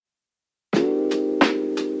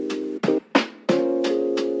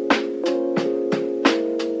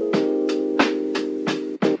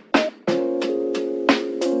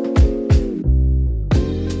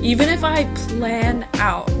even if I plan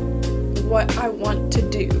out what I want to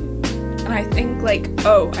do, and I think like,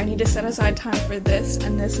 oh, I need to set aside time for this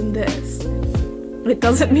and this and this, it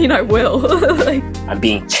doesn't mean I will. Like, I'm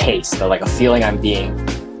being chased, or like a feeling I'm being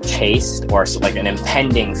chased, or like an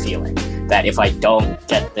impending feeling that if I don't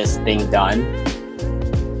get this thing done,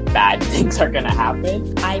 bad things are gonna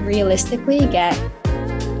happen. I realistically get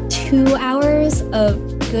 2 hours of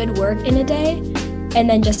good work in a day, and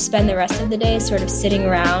then just spend the rest of the day sort of sitting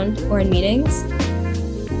around or in meetings.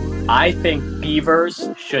 I think beavers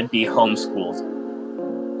should be homeschooled.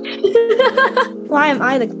 Why am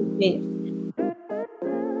I the queen?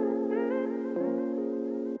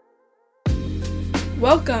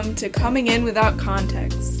 welcome to Coming In Without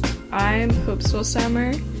Context. I'm Hope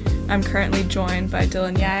Swilshammer. I'm currently joined by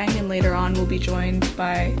Dylan Yang, and later on we'll be joined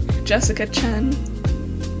by Jessica Chen.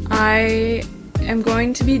 I am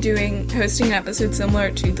going to be hosting an episode similar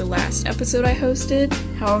to the last episode I hosted,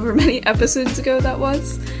 however many episodes ago that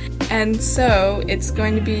was. And so it's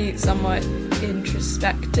going to be somewhat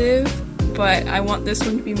introspective, but I want this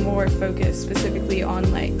one to be more focused specifically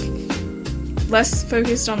on less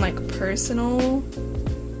focused on personal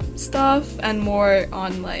stuff and more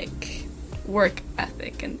on work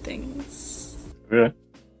ethic and things. Yeah.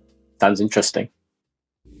 Sounds interesting.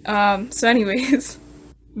 So anyways,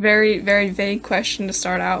 very, very vague question to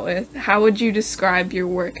start out with. How would you describe your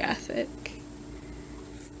work ethic?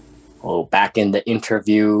 Well, back in the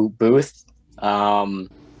interview booth,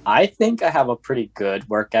 I think I have a pretty good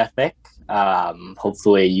work ethic.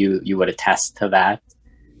 Hopefully you would attest to that.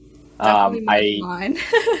 Definitely mine.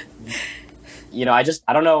 I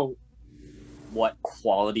don't know what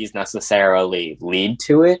qualities necessarily lead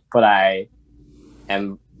to it, but I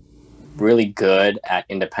am really good at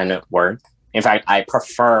independent work. In fact, I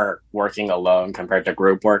prefer working alone compared to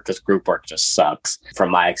group work because group work just sucks from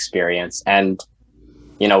my experience. And,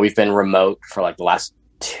 we've been remote for the last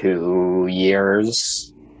 2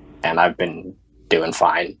 years, and I've been doing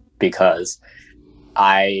fine because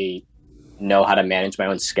I know how to manage my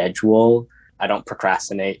own schedule. I don't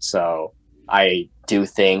procrastinate, so I do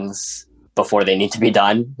things before they need to be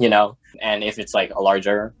done, and if it's a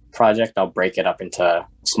larger project, I'll break it up into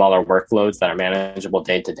smaller workloads that are manageable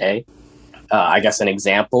day to day. I guess an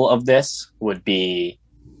example of this would be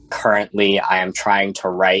currently I am trying to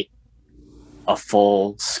write a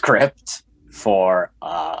full script or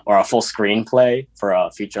a full screenplay for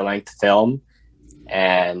a feature-length film,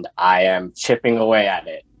 and I am chipping away at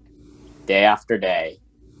it day after day.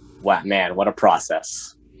 Wow, man, what a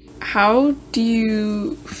process. How do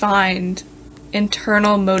you find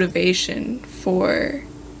internal motivation for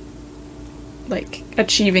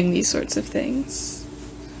achieving these sorts of things?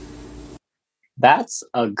 That's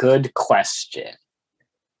a good question.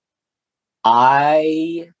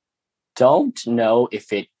 I don't know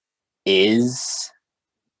if it is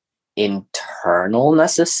internal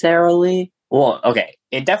necessarily. Well, okay,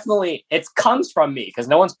 it comes from me because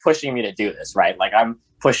no one's pushing me to do this, right? I'm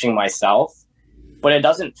pushing myself, but it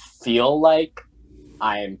doesn't feel like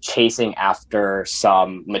I'm chasing after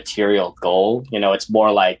some material goal. It's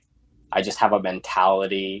more like I just have a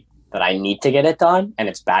mentality that I need to get it done, and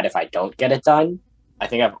it's bad if I don't get it done. I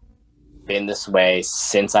think I've been this way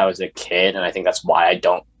since I was a kid, and I think that's why I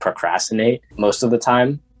don't procrastinate most of the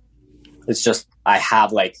time. It's just I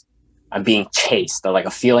have I'm being chased, or a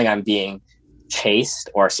feeling I'm being chased,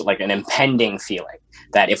 or an impending feeling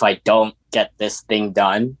that if I don't get this thing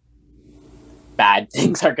done, bad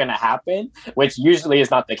things are going to happen, which usually is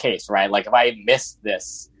not the case, right? If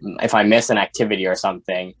I miss an activity or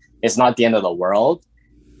something, it's not the end of the world.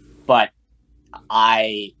 But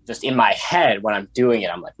I just, in my head, when I'm doing it,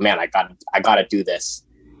 I'm like, man, I gotta do this.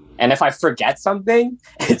 And if I forget something,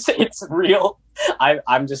 it's real.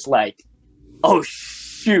 I'm just like, oh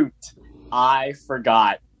shoot, I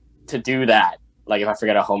forgot to do that. If I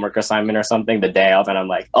forget a homework assignment or something the day of, and I'm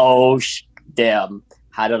like, oh damn,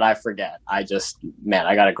 how did I forget? I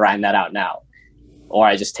gotta grind that out now. Or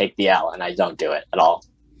I just take the L and I don't do it at all,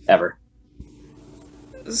 ever.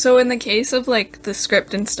 So in the case of the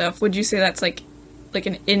script and stuff, would you say that's like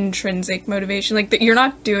an intrinsic motivation? That you're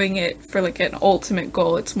not doing it for an ultimate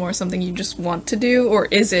goal, it's more something you just want to do? Or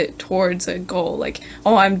is it towards a goal?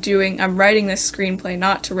 I'm writing this screenplay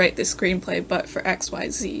not to write this screenplay, but for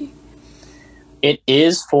XYZ? It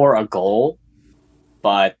is for a goal,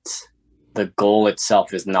 but the goal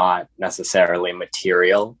itself is not necessarily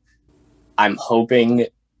material. I'm hoping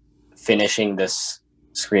finishing this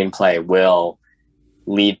screenplay will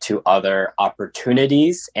lead to other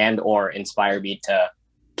opportunities and or inspire me to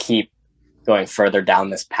keep going further down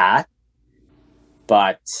this path.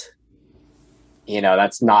 But,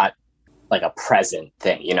 that's not like a present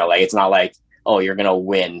thing, you know, like it's not like, oh, you're gonna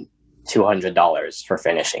win $200 for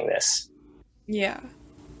finishing this. Yeah.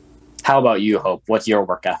 How about you, Hope? What's your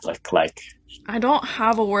work ethic like? I don't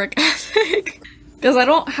have a work ethic because I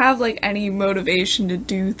don't have like any motivation to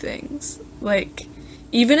do things. Like,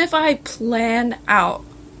 even if I plan out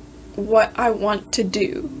what I want to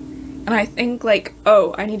do, and I think like,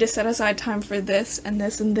 oh, I need to set aside time for this and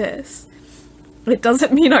this and this, it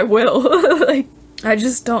doesn't mean I will. Like, I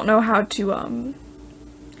just don't know how to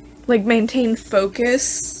like maintain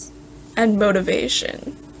focus and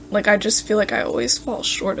motivation. Like, I just feel like I always fall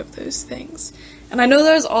short of those things. And I know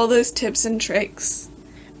there's all those tips and tricks.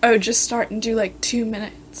 Oh, just start and do like 2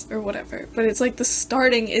 minutes or whatever. But it's like the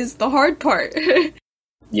starting is the hard part.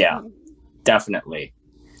 Yeah, definitely.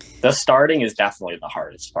 The starting is definitely the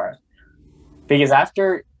hardest part. Because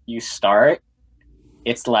after you start,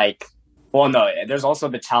 it's like, well, no, there's also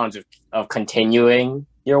the challenge of continuing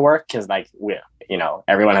your work, because like, you know,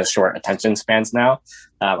 everyone has short attention spans now.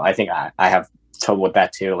 I think I have trouble with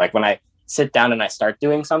that too. Like when I sit down and I start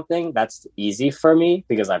doing something, that's easy for me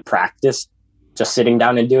because I practiced just sitting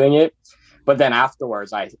down and doing it. But then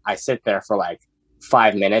afterwards, I sit there for like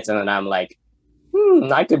 5 minutes and then I'm like,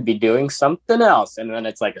 I could be doing something else. And then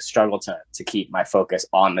it's like a struggle to keep my focus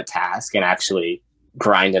on the task and actually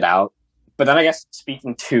grind it out. But then I guess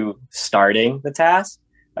speaking to starting the task,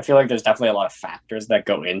 I feel like there's definitely a lot of factors that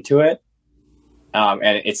go into it.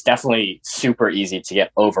 And it's definitely super easy to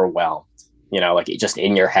get overwhelmed. You know, like just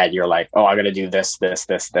in your head, you're like, oh, I got to do this.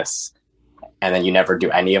 And then you never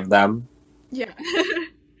do any of them. Yeah.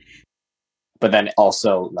 But then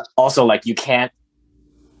also like you can't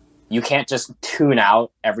just tune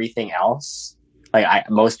out everything else. Like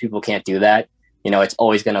most people can't do that. You know, it's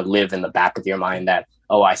always going to live in the back of your mind that,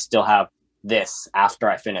 oh, I still have this after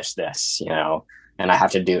I finish this, you know, and I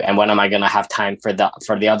have to do, and when am I going to have time for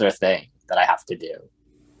the other thing that I have to do?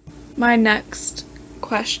 My next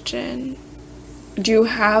question, do you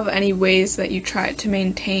have any ways that you try to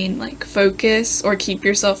maintain like focus or keep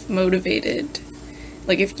yourself motivated?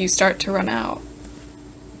 Like if you start to run out?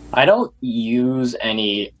 I don't use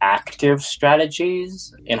any active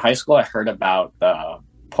strategies. In high school, I heard about the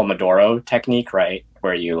Pomodoro technique, right?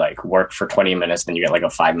 Where you like work for 20 minutes, then you get like a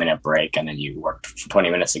 5-minute break, and then you work for 20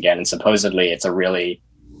 minutes again. And supposedly it's a really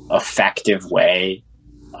effective way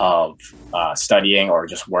of studying or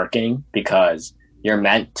just working, because you're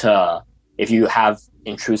meant to, if you have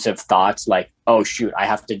intrusive thoughts like, oh shoot, I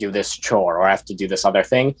have to do this chore or I have to do this other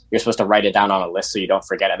thing, you're supposed to write it down on a list so you don't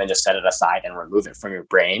forget it, and then just set it aside and remove it from your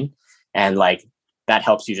brain. And like that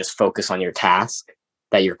helps you just focus on your task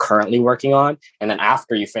that you're currently working on. And then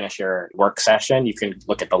after you finish your work session, you can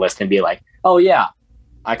look at the list and be like, oh yeah,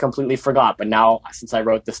 I completely forgot, but now since I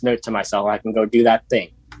wrote this note to myself, I can go do that thing,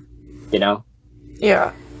 you know?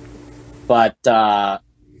 Yeah. But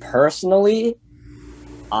personally,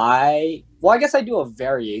 I guess I do a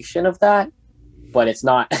variation of that, but it's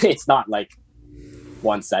not like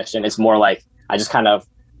one session. It's more like I just kind of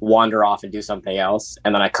wander off and do something else,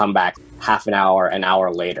 and then I come back half an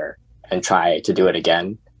hour later and try to do it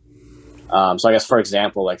again. So I guess, for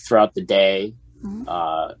example, like throughout the day,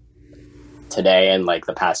 today and like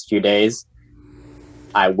the past few days,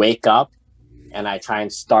 I wake up and I try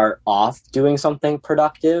and start off doing something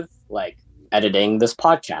productive, like editing this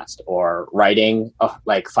podcast or writing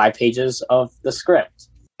like 5 pages of the script.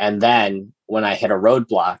 And then when I hit a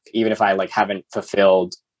roadblock, even if I like haven't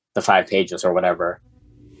fulfilled the 5 pages or whatever,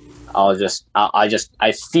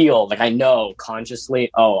 I feel like I know consciously,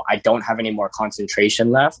 oh, I don't have any more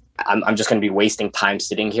concentration left. I'm just going to be wasting time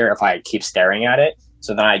sitting here if I keep staring at it.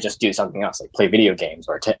 So then I just do something else, like play video games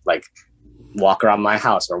or like walk around my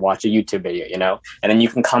house or watch a YouTube video, you know? And then you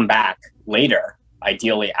can come back later,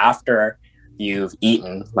 ideally after you've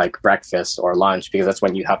eaten like breakfast or lunch, because that's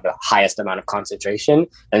when you have the highest amount of concentration,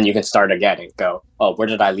 and you can start again and go, oh, where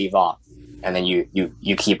did I leave off? And then you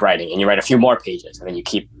keep writing and you write a few more pages, and then you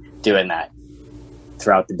keep doing that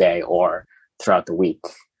throughout the day or throughout the week.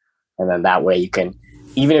 And then that way you can,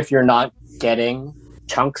 even if you're not getting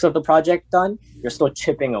chunks of the project done, you're still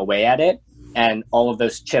chipping away at it, and all of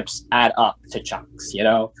those chips add up to chunks, you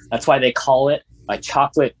know? That's why they call it a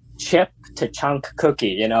chocolate chip to chunk cookie.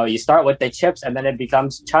 You know, you start with the chips and then it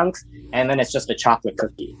becomes chunks, and then it's just a chocolate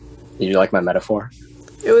cookie. Did you like my metaphor?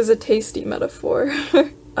 It was a tasty metaphor.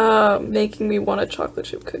 Making me want a chocolate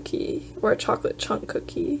chip cookie or a chocolate chunk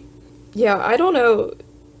cookie. Yeah, I don't know.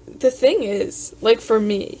 The thing is, like for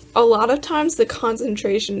me, a lot of times the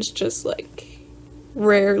concentration's just like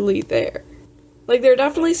rarely there. Like there are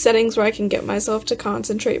definitely settings where I can get myself to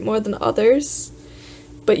concentrate more than others,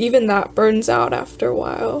 but even that burns out after a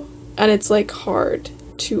while, and it's like hard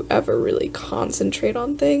to ever really concentrate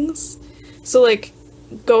on things. So, like,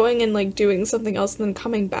 going and, like, doing something else and then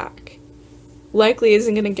coming back likely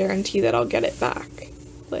isn't going to guarantee that I'll get it back.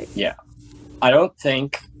 Like, yeah. I don't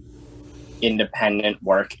think independent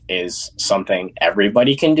work is something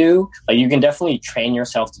everybody can do. Like, you can definitely train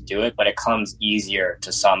yourself to do it, but it comes easier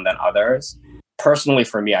to some than others. Personally,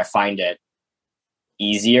 for me, I find it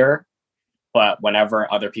easier, but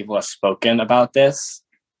whenever other people have spoken about this,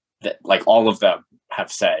 that, like, all of them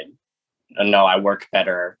have said, no, I work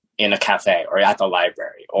better in a cafe or at the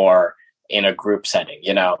library or in a group setting,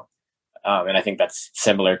 you know? And I think that's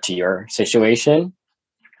similar to your situation.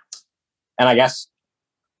 And I guess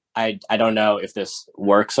I don't know if this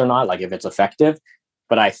works or not, like if it's effective,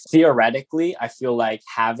 but I feel like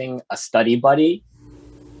having a study buddy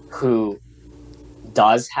who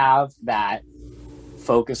does have that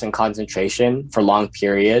focus and concentration for long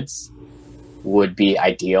periods would be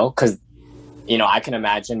ideal. Because, you know, I can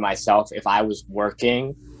imagine myself if I was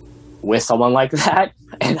working with someone like that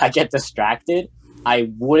and I get distracted,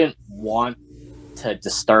 I wouldn't want to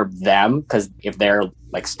disturb them, because if they're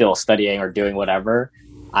like still studying or doing whatever,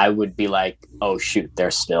 I would be like, oh shoot,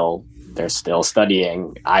 they're still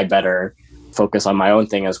studying. I better focus on my own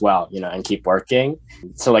thing as well, you know, and keep working.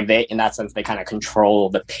 So like they, in that sense, they kind of control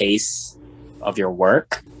the pace of your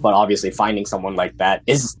work. But obviously finding someone like that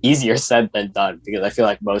is easier said than done, because I feel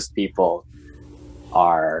like most people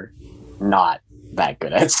are not that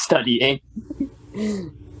good at studying.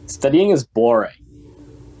 Studying is boring.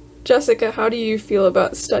 Jessica, how do you feel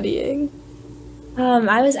about studying?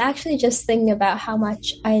 I was actually just thinking about how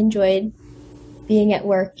much I enjoyed being at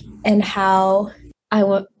work and how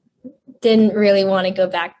I didn't really want to go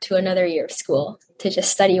back to another year of school to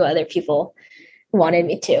just study what other people wanted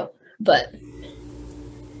me to. But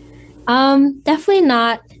definitely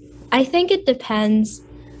not. I think it depends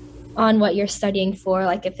on what you're studying for.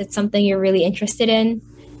 Like if it's something you're really interested in,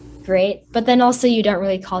 great. But then also you don't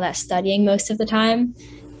really call that studying most of the time.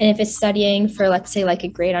 And if it's studying for, let's say, like a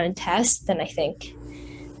grade on a test, then I think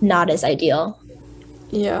not as ideal.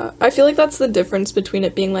 Yeah, I feel like that's the difference between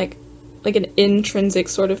it being like an intrinsic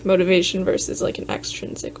sort of motivation versus like an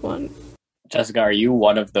extrinsic one. Jessica, are you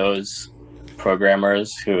one of those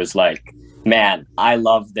programmers who is like, man, I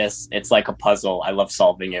love this. It's like a puzzle. I love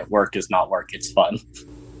solving it. Work is not work. It's fun.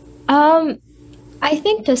 I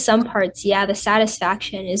think to some parts, yeah, the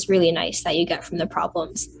satisfaction is really nice that you get from the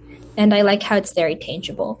problems. And I like how it's very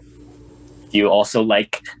tangible. Do you also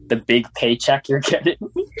like the big paycheck you're getting?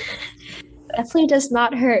 Definitely does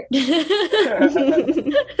not hurt.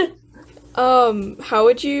 How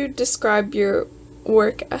would you describe your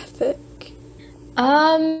work ethic?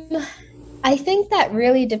 I think that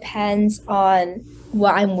really depends on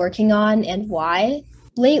what I'm working on and why.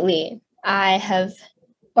 Lately,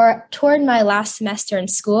 toward my last semester in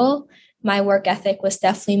school, my work ethic was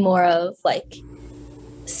definitely more of like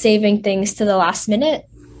saving things to the last minute,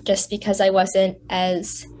 just because I wasn't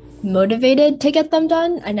as motivated to get them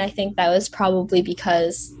done. And I think that was probably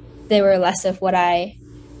because they were less of what I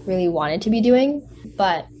really wanted to be doing.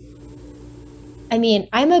 But I mean,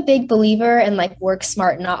 I'm a big believer in like work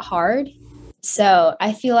smart, not hard. So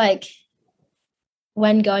I feel like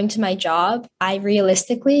when going to my job, I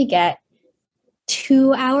realistically get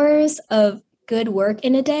 2 hours of good work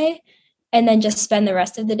in a day, and then just spend the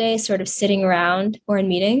rest of the day sort of sitting around or in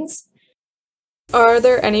meetings. Are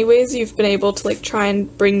there any ways you've been able to like try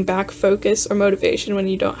and bring back focus or motivation when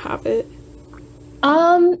you don't have it?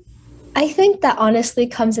 I think that honestly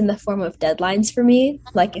comes in the form of deadlines for me.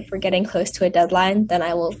 Like if we're getting close to a deadline, then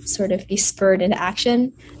I will sort of be spurred into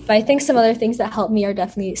action. But I think some other things that help me are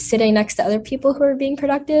definitely sitting next to other people who are being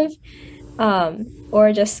productive,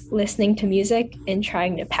 or just listening to music and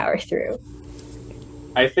trying to power through.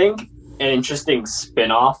 I think an interesting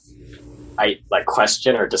spin-off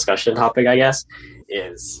question or discussion topic, I guess,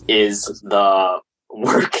 is the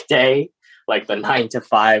workday, like the 9 to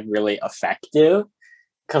 5, really effective?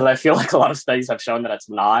 Because I feel like a lot of studies have shown that it's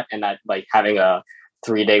not, and that like having a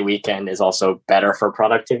 3-day weekend is also better for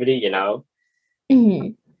productivity, you know?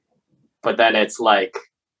 Mm-hmm. But then it's like,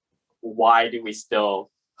 why do we still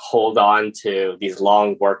hold on to these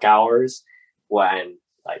long work hours when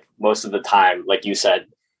like most of the time, like you said,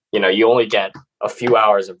 you know, you only get a few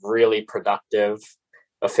hours of really productive,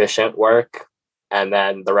 efficient work. And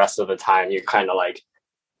then the rest of the time you're kind of like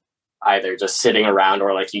either just sitting around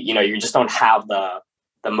or like, you know, you just don't have the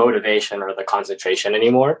motivation or the concentration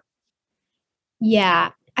anymore.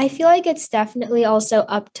 Yeah, I feel like it's definitely also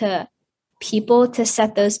up to people to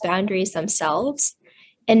set those boundaries themselves.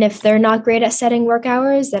 And if they're not great at setting work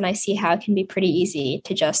hours, then I see how it can be pretty easy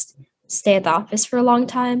to just stay at the office for a long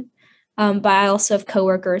time. But I also have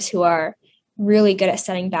coworkers who are really good at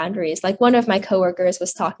setting boundaries. Like one of my coworkers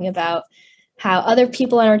was talking about how other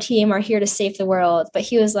people on our team are here to save the world, but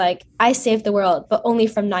he was like, I save the world, but only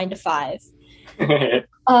from 9 to 5. And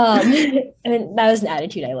that was an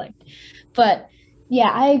attitude I liked. But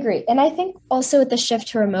yeah, I agree. And I think also with the shift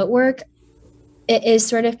to remote work, it is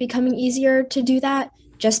sort of becoming easier to do that,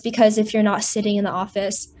 just because if you're not sitting in the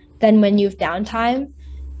office, then when you have downtime,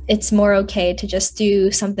 it's more okay to just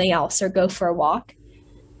do something else or go for a walk.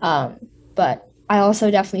 But I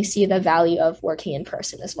also definitely see the value of working in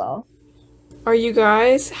person as well. Are you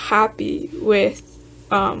guys happy with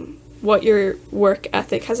what your work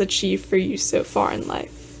ethic has achieved for you so far in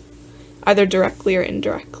life, either directly or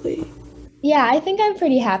indirectly? Yeah, I think I'm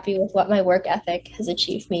pretty happy with what my work ethic has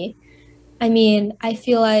achieved me. I mean, I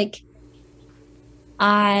feel like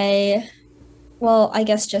I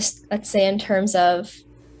guess just let's say in terms of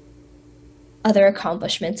other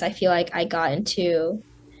accomplishments, I feel like I got into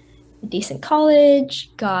a decent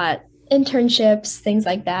college, got internships, things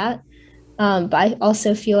like that. But I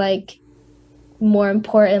also feel like more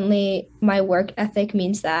importantly, my work ethic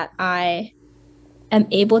means that I am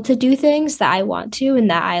able to do things that I want to and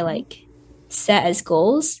that I like set as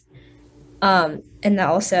goals. And that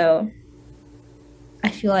also I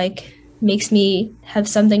feel like makes me have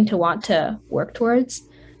something to want to work towards.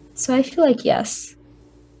 So I feel like yes.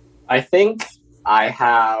 I think I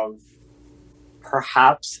have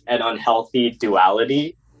perhaps an unhealthy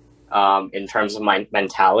duality in terms of my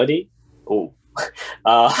mentality. Ooh.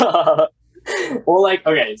 Well, like,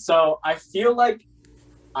 okay, so I feel like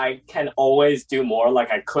I can always do more,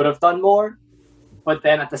 like I could have done more, but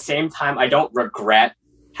then at the same time, I don't regret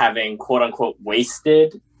having quote unquote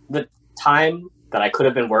wasted the time that I could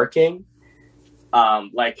have been working.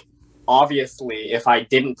 Like, obviously, if I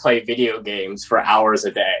didn't play video games for hours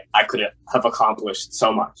a day, I could have accomplished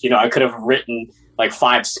so much. You know, I could have written like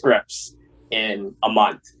 5 scripts in a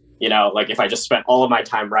month, you know, like if I just spent all of my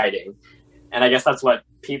time writing. And I guess that's what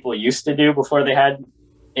people used to do before they had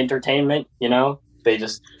entertainment, you know, they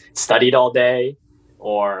just studied all day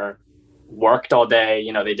or worked all day,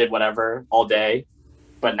 you know, they did whatever all day.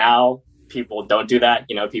 But now people don't do that.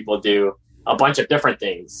 You know, people do a bunch of different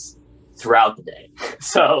things throughout the day.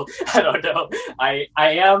 So I don't know.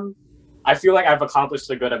 I feel like I've accomplished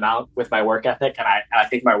a good amount with my work ethic, and I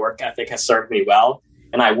think my work ethic has served me well,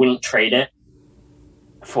 and I wouldn't trade it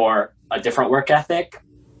for a different work ethic.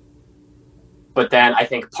 But then I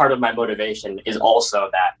think part of my motivation is also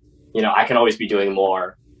that, you know, I can always be doing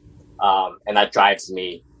more, and that drives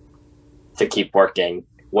me to keep working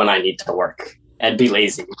when I need to work and be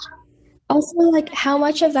lazy. Also, like, how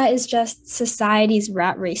much of that is just society's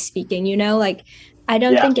rat race speaking, you know? Like, I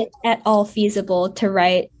don't think it's at all feasible to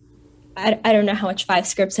write, I don't know how much 5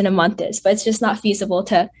 scripts in a month is, but it's just not feasible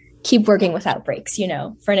to keep working without breaks, you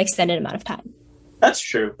know, for an extended amount of time. That's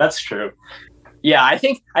true. Yeah, I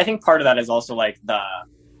think part of that is also like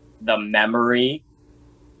the memory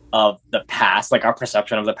of the past, like our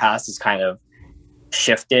perception of the past is kind of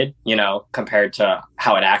shifted, you know, compared to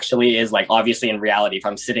how it actually is. Like, obviously in reality, if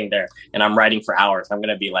I'm sitting there and I'm writing for hours, I'm going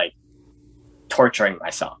to be like torturing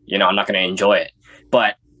myself, you know, I'm not going to enjoy it.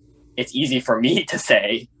 But it's easy for me to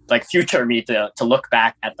say, like future me to look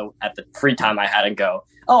back at the free time I had and go,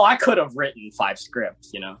 oh, I could have written 5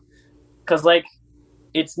 scripts, you know, because like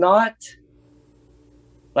it's not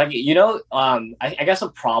like, you know, I guess a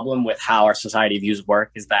problem with how our society views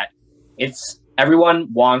work is that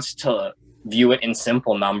everyone wants to view it in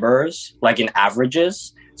simple numbers, like in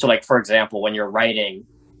averages. So like, for example, when you're writing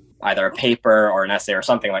either a paper or an essay or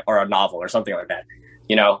something like, or a novel or something like that,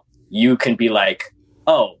 you know, you can be like,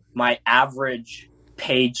 oh, my average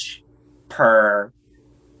page per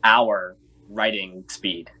hour writing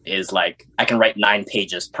speed is like, I can write 9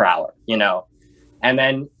 pages per hour, you know, and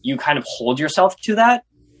then you kind of hold yourself to that,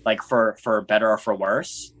 like for better or for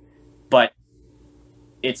worse, but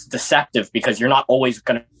it's deceptive because you're not always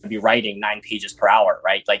going to be writing 9 pages per hour,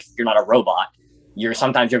 right? Like, you're not a robot.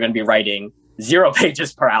 Sometimes you're going to be writing 0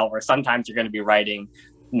 pages per hour. Sometimes you're going to be writing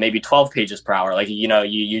maybe 12 pages per hour. Like, you know,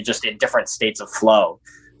 you're just in different states of flow.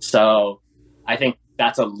 So I think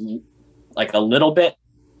that's a little bit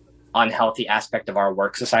unhealthy aspect of our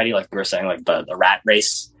work society. Like we were saying, like the rat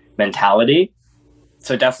race mentality.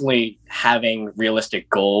 So definitely having realistic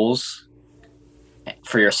goals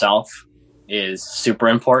for yourself is super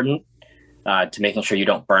important to making sure you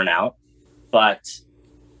don't burn out. But,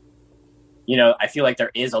 you know, I feel like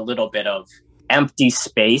there is a little bit of empty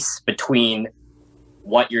space between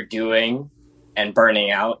what you're doing and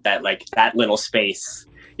burning out, that like that little space,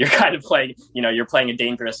 you're kind of playing, you know, you're playing a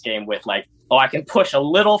dangerous game with like, oh, I can push a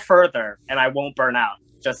little further and I won't burn out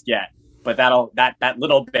just yet. but that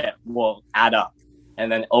little bit will add up.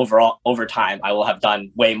 And then overall, over time, I will have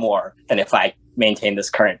done way more than if I maintain this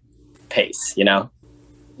current pace, you know?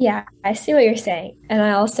 Yeah, I see what you're saying. And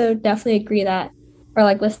I also definitely agree that, or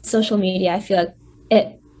like with social media, I feel like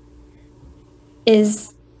it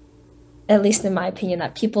is, at least in my opinion,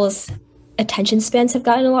 that people's attention spans have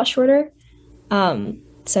gotten a lot shorter.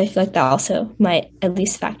 So I feel like that also might at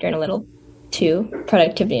least factor in a little to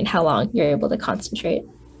productivity and how long you're able to concentrate.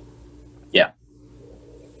 Yeah.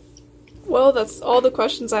 Well, that's all the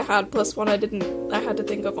questions I had, plus one I had to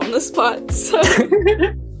think of on the spot. So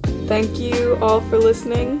thank you all for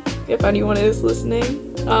listening, if anyone is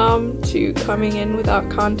listening, to Coming In Without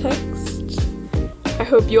Context. I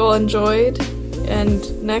hope you all enjoyed,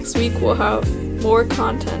 and next week we'll have more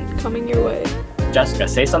content coming your way. Jessica,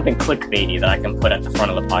 say something clickbaity that I can put at the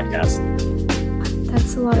front of the podcast.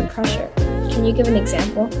 That's a lot of pressure. Can you give an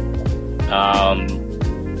example?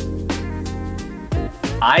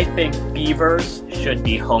 I think beavers should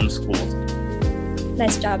be homeschooled.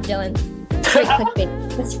 Nice job, Dylan. Great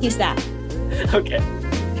clickbait. Let's use that. Okay.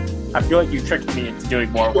 I feel like you tricked me into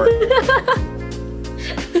doing more work.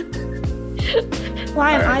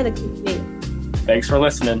 Why am I the clickbait? Thanks for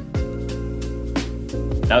listening.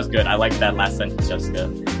 That was good. I liked that last sentence, Jessica.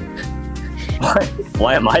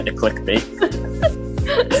 Why am I the clickbait?